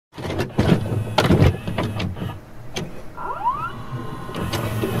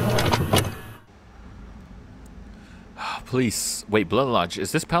please. Wait, Blood Lodge.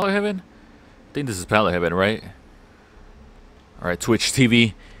 Is this Palette Heaven? I think this is Palette Heaven, right? Alright, Twitch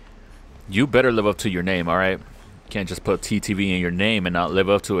TV. You better live up to your name, alright? Can't just put TTV in your name and not live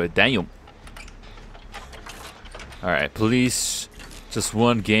up to it. Daniel. Alright, please. Just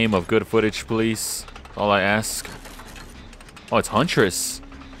one game of good footage, please. All I ask. Oh, it's Huntress.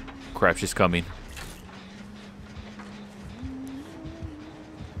 Crap, she's coming.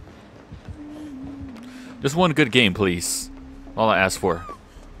 Just one good game, please. All I ask for.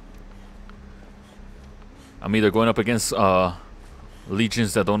 I'm either going up against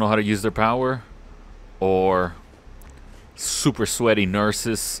legions that don't know how to use their power, or super sweaty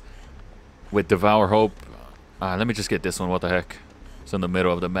nurses with Devour Hope. Let me just get this one. What the heck? It's in the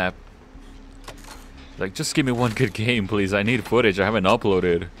middle of the map. Like, just give me one good game, please. I need footage. I haven't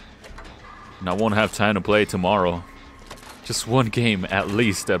uploaded. And I won't have time to play tomorrow. Just one game, at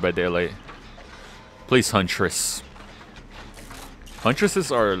least, Dead by Daylight. Please, Huntress.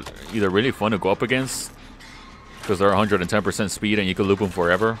 Huntresses are either really fun to go up against, because they're 110% speed and you can loop them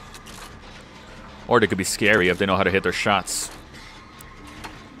forever. Or they could be scary if they know how to hit their shots.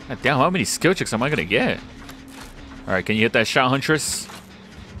 God damn, how many skill checks am I going to get? Alright, can you hit that shot, Huntress?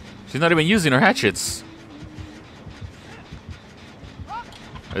 She's not even using her hatchets.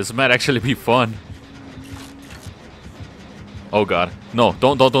 This might actually be fun. Oh god. No,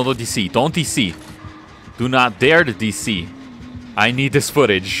 don't DC. Don't DC. Do not dare to DC. I need this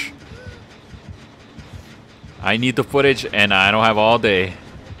footage. I need the footage and I don't have all day.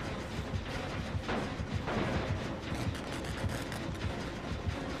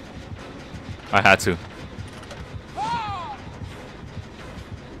 I had to.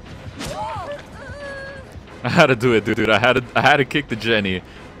 I had to do it, dude. I had to kick the Jenny.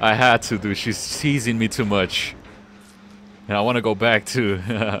 I had to, dude. She's teasing me too much. And I want to go back too.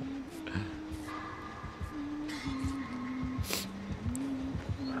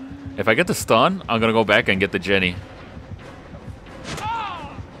 If I get the stun, I'm gonna go back and get the Jenny.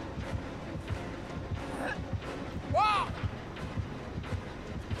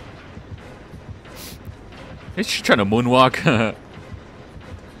 Is she trying to moonwalk?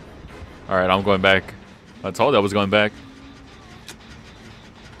 Alright, I'm going back. I told you I was going back.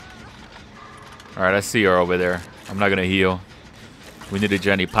 Alright, I see her over there. I'm not gonna heal. We need a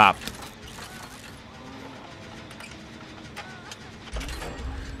Jenny pop.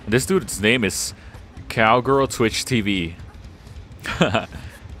 This dude's name is Cowgirl Twitch TV.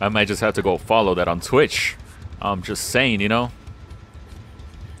 I might just have to go follow that on Twitch. I'm just saying, you know.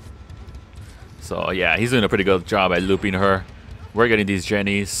 So yeah, he's doing a pretty good job at looping her. We're getting these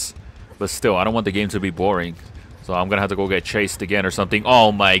Jennies. But still, I don't want the game to be boring. So I'm gonna have to go get chased again or something.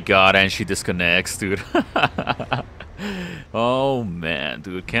 Oh my god, and she disconnects, dude. Oh man,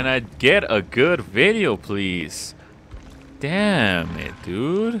 dude. Can I get a good video, please? Damn it,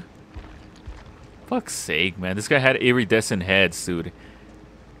 dude. Fuck's sake, man. This guy had iridescent heads, dude.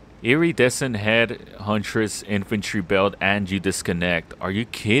 Iridescent head, Huntress, infantry belt, and you disconnect. Are you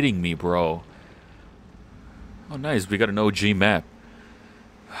kidding me, bro? Oh, nice. We got an OG map.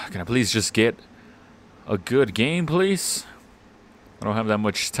 Can I please just get a good game, please? I don't have that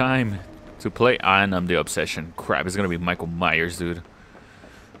much time to play. And I'm the obsession. Crap, it's gonna be Michael Myers, dude.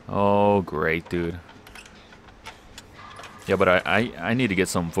 Oh, great, dude. Yeah, but I need to get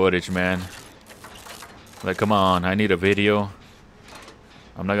some footage, man. Like, come on, I need a video.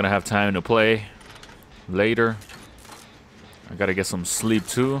 I'm not gonna have time to play later. I gotta get some sleep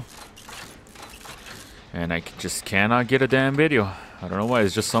too. And I just cannot get a damn video. I don't know why.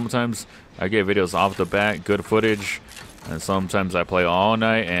 It's just sometimes I get videos off the bat, good footage. And sometimes I play all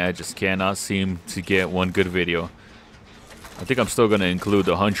night and I just cannot seem to get one good video. I think I'm still going to include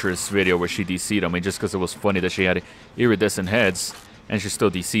the Huntress video where she DC'd on me just because it was funny that she had iridescent heads and she still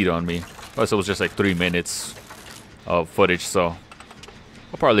DC'd on me. Plus it was just like 3 minutes of footage, so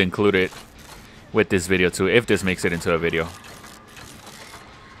I'll probably include it with this video too if this makes it into a video.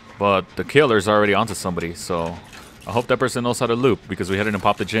 But the killer's already onto somebody, so I hope that person knows how to loop because we hadn't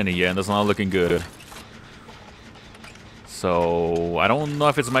popped the Jenny yet and that's not looking good. So I don't know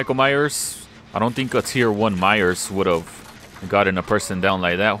if it's Michael Myers. I don't think a tier 1 Myers would have gotten a person down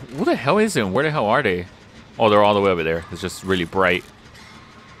like that. Who the hell is it? Where the hell are they? Oh, they're all the way over there. It's just really bright.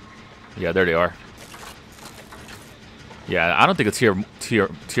 Yeah, there they are. Yeah, I don't think a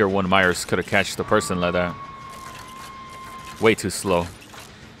tier 1 Myers could have catched the person like that. Way too slow.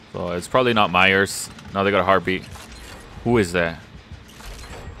 So it's probably not Myers. Now they got a heartbeat. Who is that?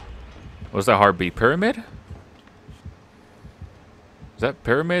 What's that heartbeat? Pyramid? Is that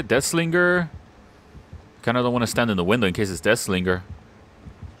Pyramid? Deathslinger? Kind of don't want to stand in the window in case it's Deathslinger.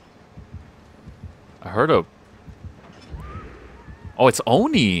 I heard a Oh, it's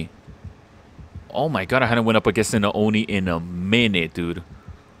Oni. Oh my god, I hadn't went up against an Oni in a minute, dude.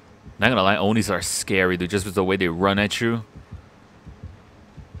 Not gonna lie, Onis are scary, dude, just with the way they run at you.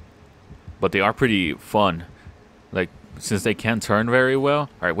 But they are pretty fun. Like, since they can't turn very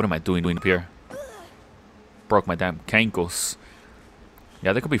well. Alright, what am I doing up here? Broke my damn cankles.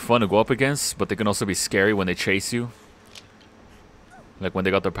 Yeah, they could be fun to go up against, but they can also be scary when they chase you. Like when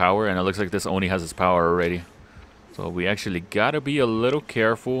they got their power, and it looks like this Oni has his power already. So we actually gotta be a little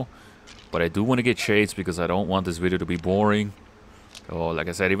careful. But I do want to get chased because I don't want this video to be boring. Oh, like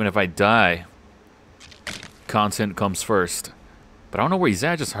I said, even if I die, content comes first. But I don't know where he's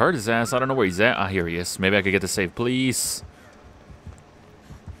at. I just heard his ass. I don't know where he's at. Ah, here he is. Maybe I could get the save, please.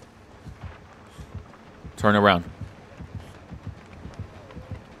 Turn around.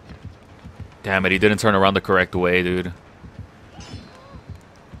 Damn it, he didn't turn around the correct way, dude.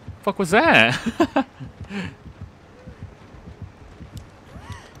 Fuck was that?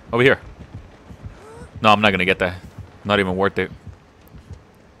 Over here. No, I'm not gonna get that. Not even worth it.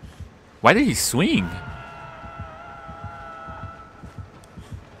 Why did he swing?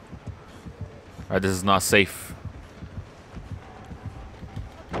 Alright, this is not safe.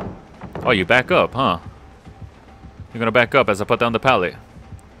 Oh, you back up, huh? You're gonna back up as I put down the pallet.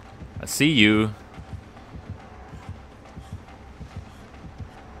 I see you.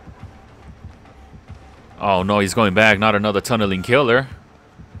 Oh no, he's going back. Not another tunneling killer.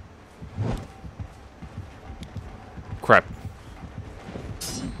 Crap.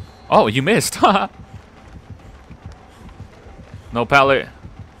 Oh, you missed. No pallet.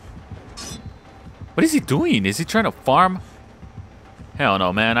 What is he doing? Is he trying to farm? Hell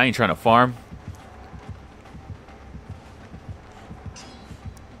no, man. I ain't trying to farm.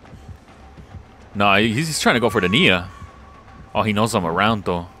 No, he's trying to go for the Nia. Oh, he knows I'm around,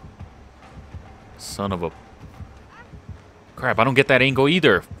 though. Son of a... Crap, I don't get that angle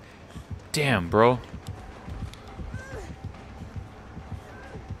either. Damn, bro.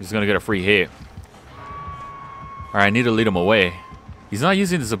 He's gonna get a free hit. Alright, I need to lead him away. He's not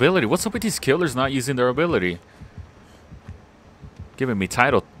using his ability. What's up with these killers not using their ability? Giving me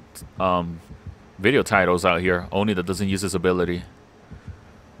title... video titles out here. Only that doesn't use his ability.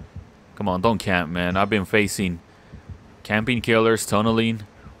 Come on, don't camp, man. I've been facing camping killers, tunneling.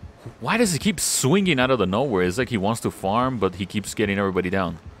 Why does he keep swinging out of the nowhere? It's like he wants to farm, but he keeps getting everybody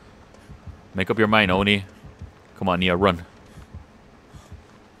down. Make up your mind, Oni. Come on, Nia, run.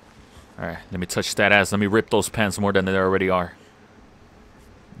 Alright, let me touch that ass. Let me rip those pants more than they already are.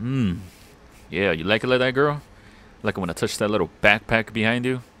 Yeah, you like it like that, girl? Like it when I touch that little backpack behind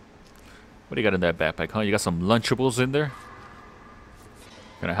you? What do you got in that backpack, huh? You got some Lunchables in there?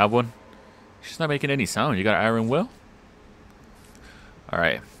 Can I have one? She's not making any sound. You got an iron will?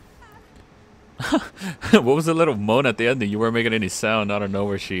 Alright. What was the little moan at the end? You weren't making any sound. I don't know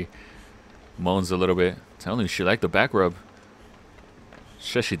where she moans a little bit. Telling you she liked the back rub.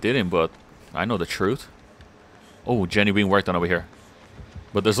 Says she didn't, but I know the truth. Oh, Jenny being worked on over here.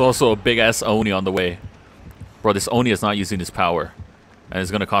 But there's also a big-ass Oni on the way. Bro, this Oni is not using his power. And it's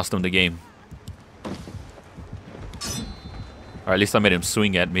going to cost him the game. Or at least I made him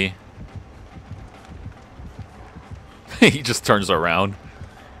swing at me. He just turns around.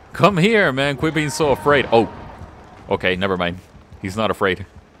 Come here, man. Quit being so afraid. Oh. Okay, never mind. He's not afraid.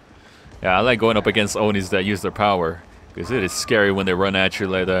 Yeah, I like going up against Onis that use their power. Because it is scary when they run at you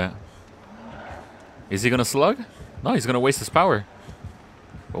like that. Is he going to slug? No, he's going to waste his power.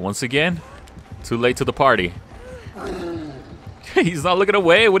 But once again, too late to the party. He's not looking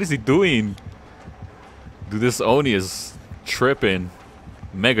away. What is he doing? Dude, this Oni is tripping.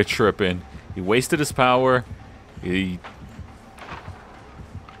 Mega tripping. He wasted his power.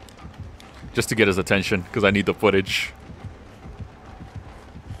 Just to get his attention, because I need the footage.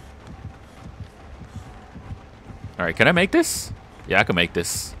 Alright, can I make this? Yeah, I can make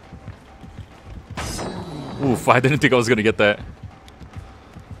this. Oof, I didn't think I was going to get that.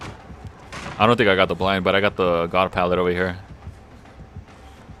 I don't think I got the blind, but I got the God pallet over here.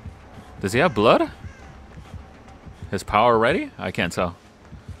 Does he have blood? His power ready? I can't tell.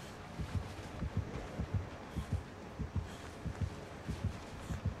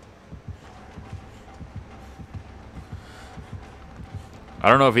 I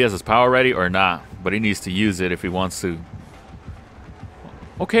don't know if he has his power ready or not, but he needs to use it if he wants to.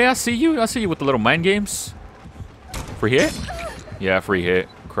 Okay, I see you. I see you with the little mind games. Free hit? Yeah, free hit.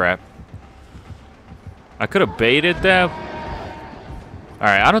 Crap. I could have baited that.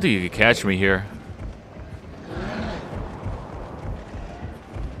 Alright, I don't think you could catch me here.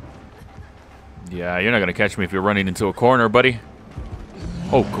 Yeah, you're not going to catch me if you're running into a corner, buddy.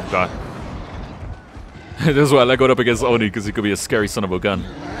 Oh, God. This is why I like going up against Oni, because he could be a scary son of a gun.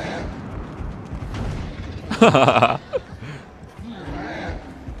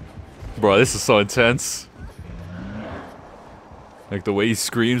 Bro, this is so intense. Like the way he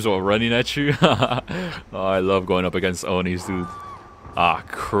screams while running at you. Oh, I love going up against Onis, dude. Ah,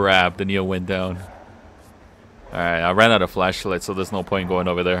 crap. The Neo went down. Alright, I ran out of flashlight, so there's no point going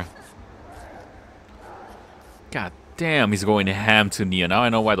over there. God damn, he's going ham to Nia. Now I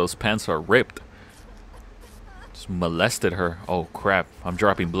know why those pants are ripped. Just molested her. Oh, crap. I'm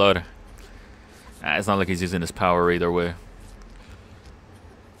dropping blood. It's not like he's using his power either way.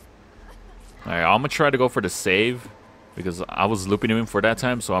 Alright, I'm gonna try to go for the save, because I was looping him for that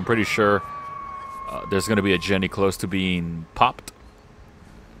time, so I'm pretty sure there's gonna be a Jenny close to being popped.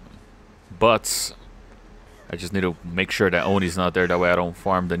 But I just need to make sure that Oni's not there, that way I don't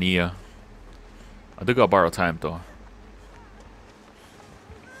farm the Nia. I do gotta borrow time though.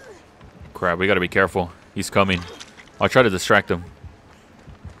 Crap, we gotta be careful. He's coming. I'll try to distract him.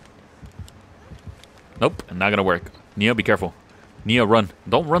 Nope, not gonna work. Nia, be careful. Nia, run.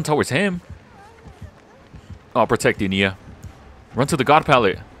 Don't run towards him. I'll protect you, Nia. Run to the God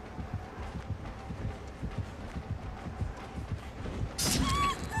Pallet.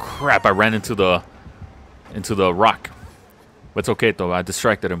 Crap, I ran into the rock. But it's okay though, I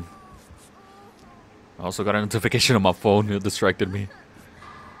distracted him. I also got a notification on my phone. It distracted me.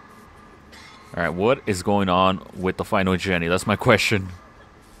 Alright, what is going on with the final Jenny? That's my question.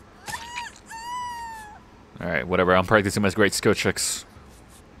 Alright, whatever. I'm practicing my great skill checks.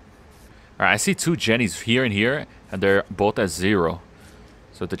 Alright, I see two Jennies here and here, and they're both at 0.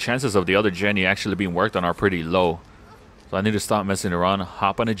 So the chances of the other Jenny actually being worked on are pretty low. So I need to stop messing around,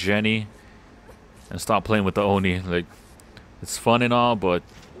 hop on a Jenny, and stop playing with the Oni. Like, it's fun and all, but...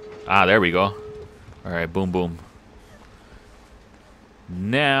 Ah, there we go. Alright, boom, boom.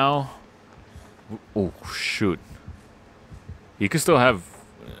 Now... Oh, shoot. He could still have...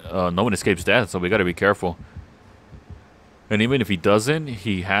 no one escapes death, so we gotta be careful. And even if he doesn't,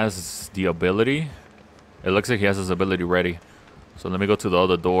 he has the ability. It looks like he has his ability ready. So let me go to the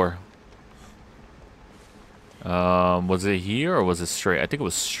other door. Was it here or was it straight? I think it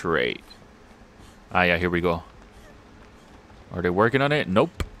was straight. Ah, yeah, here we go. Are they working on it?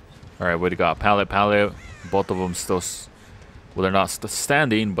 Nope. Alright, what do you got? Pallet, pallet. Both of them still... Well, they're not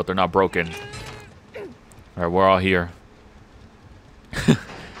standing, but they're not broken. Alright, we're all here.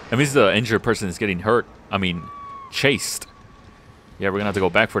 That means the injured person is getting hurt. I mean, chased. Yeah, we're gonna have to go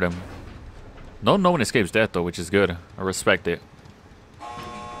back for them. No one escapes death, though, which is good. I respect it.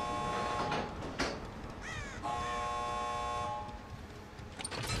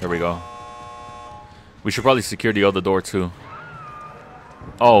 There we go. We should probably secure the other door, too.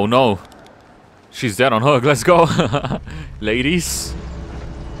 Oh, no. She's dead on hook. Let's go. Ladies.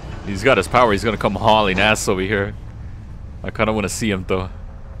 He's got his power. He's gonna come hauling ass over here. I kind of want to see him, though.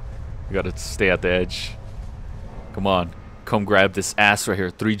 We gotta stay at the edge. Come on. Come grab this ass right here.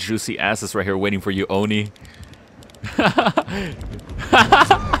 3 juicy asses right here waiting for you, Oni.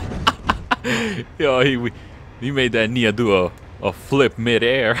 Yo, he made that Nia do a flip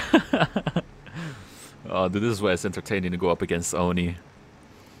mid-air. Oh, dude, this is why it's entertaining to go up against Oni.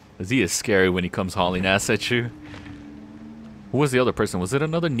 Because he is scary when he comes hauling ass at you. Who was the other person? Was it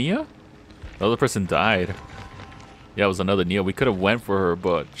another Nia? The other person died. Yeah, it was another Nia. We could have went for her,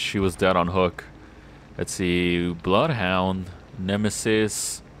 but she was dead on hook. Let's see. Bloodhound,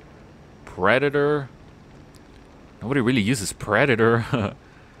 Nemesis, Predator. Nobody really uses Predator.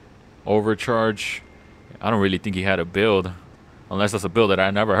 Overcharge. I don't really think he had a build. Unless that's a build that I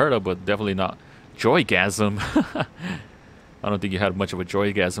never heard of, but definitely not. Joygasm. I don't think you had much of a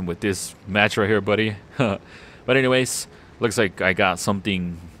joygasm with this match right here, buddy. But anyways, looks like I got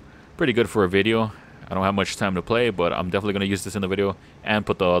something pretty good for a video. I don't have much time to play, but I'm definitely going to use this in the video and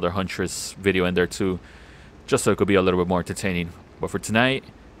put the other Huntress video in there too, just so it could be a little bit more entertaining. But for tonight,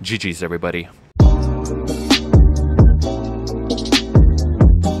 GG's everybody.